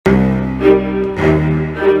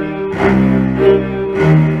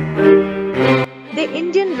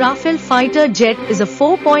Rafale fighter jet is a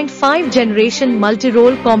 4.5 generation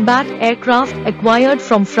multi-role combat aircraft acquired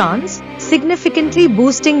from France, significantly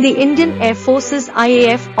boosting the Indian Air Force's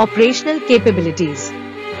IAF operational capabilities.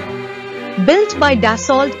 Built by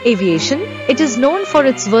Dassault Aviation, it is known for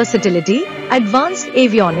its versatility, advanced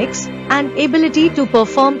avionics, and ability to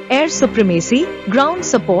perform air supremacy, ground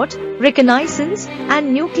support, reconnaissance,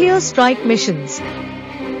 and nuclear strike missions.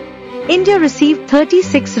 India received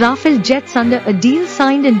 36 Rafale jets under a deal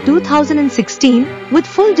signed in 2016, with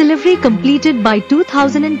full delivery completed by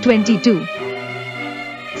 2022.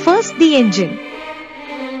 First, the engine.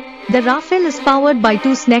 The Rafale is powered by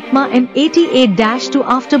two Snecma M88-2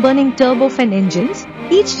 afterburning turbofan engines,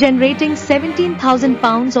 each generating 17,000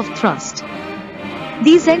 pounds of thrust.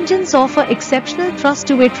 These engines offer exceptional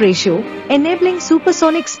thrust-to-weight ratio, enabling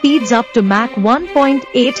supersonic speeds up to Mach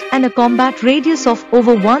 1.8 and a combat radius of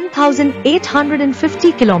over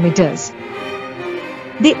 1,850 kilometers.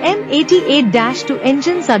 The M88-2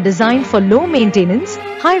 engines are designed for low maintenance,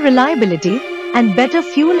 high reliability, and better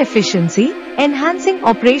fuel efficiency, enhancing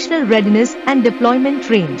operational readiness and deployment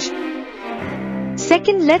range.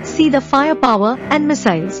 Second, let's see the firepower and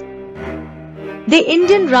missiles. The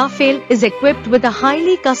Indian Rafale is equipped with a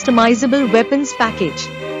highly customizable weapons package.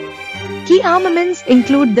 Key armaments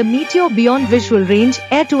include the Meteor Beyond Visual Range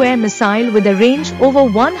air-to-air missile with a range over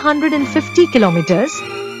 150 kilometers,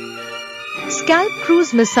 SCALP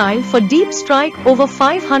cruise missile for deep strike over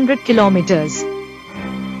 500 kilometers,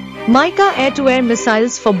 MICA air-to-air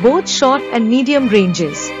missiles for both short and medium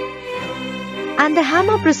ranges, and the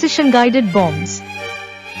Hammer precision-guided bombs.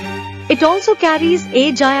 It also carries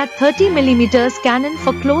a Jaya 30mm cannon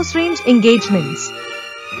for close-range engagements.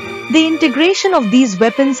 The integration of these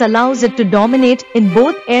weapons allows it to dominate in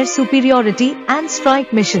both air superiority and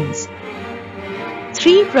strike missions.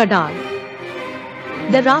 3. Radar.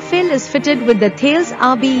 The Rafale is fitted with the Thales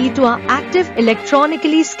RBE2 active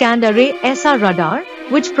electronically scanned array AESA radar,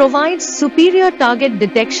 which provides superior target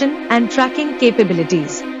detection and tracking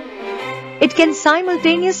capabilities. It can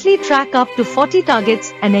simultaneously track up to 40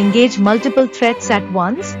 targets and engage multiple threats at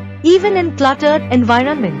once, even in cluttered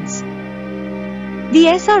environments. The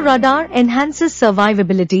AESA radar enhances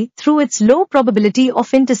survivability through its low probability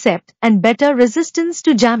of intercept and better resistance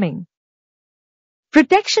to jamming.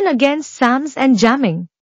 Protection against SAMs and jamming.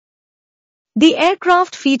 The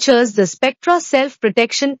aircraft features the SPECTRA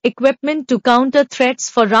self-protection equipment to counter threats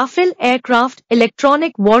for Rafale aircraft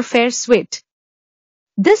electronic warfare suite.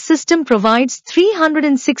 This system provides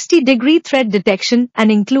 360-degree threat detection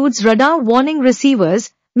and includes radar warning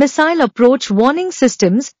receivers, missile approach warning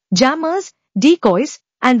systems, jammers, decoys,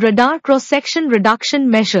 and radar cross-section reduction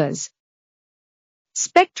measures.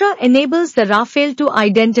 SPECTRA enables the Rafale to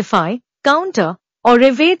identify, counter, or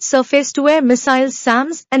evade surface-to-air missiles,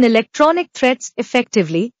 SAMs, and electronic threats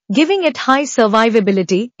effectively, giving it high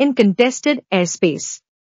survivability in contested airspace.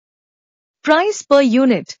 Price per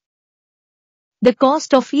unit. The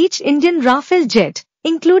cost of each Indian Rafale jet,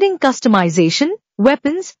 including customization,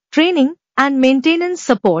 weapons, training, and maintenance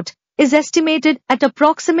support, is estimated at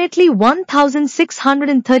approximately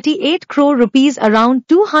 1,638 crore rupees, around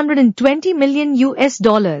 $220 million.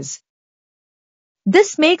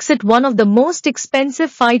 This makes it one of the most expensive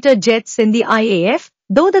fighter jets in the IAF,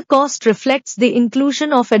 though the cost reflects the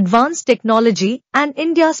inclusion of advanced technology and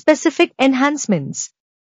India-specific enhancements.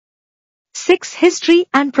 6. History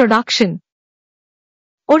and production.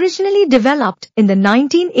 Originally developed in the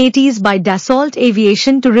 1980s by Dassault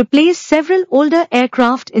Aviation to replace several older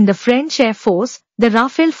aircraft in the French Air Force, the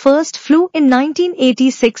Rafale first flew in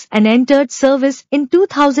 1986 and entered service in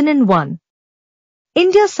 2001.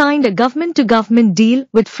 India signed a government-to-government deal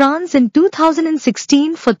with France in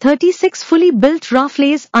 2016 for 36 fully built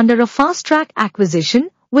Rafales under a fast-track acquisition,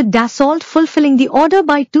 with Dassault fulfilling the order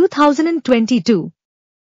by 2022.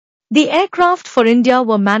 The aircraft for India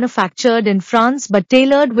were manufactured in France but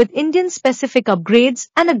tailored with Indian-specific upgrades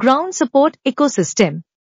and a ground support ecosystem.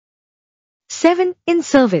 7. In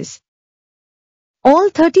service. All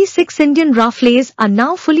 36 Indian Rafales are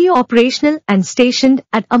now fully operational and stationed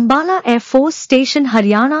at Ambala Air Force Station,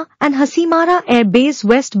 Haryana, and Hasimara Air Base,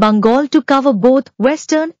 West Bengal, to cover both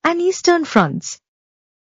western and eastern fronts.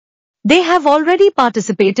 They have already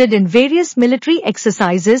participated in various military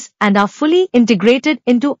exercises and are fully integrated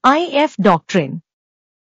into IAF doctrine.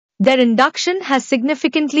 Their induction has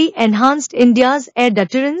significantly enhanced India's air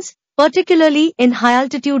deterrence, particularly in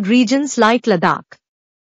high-altitude regions like Ladakh.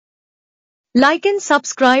 Like and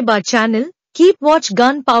subscribe our channel. Keep watch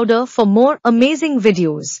Gunpowder for more amazing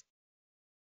videos.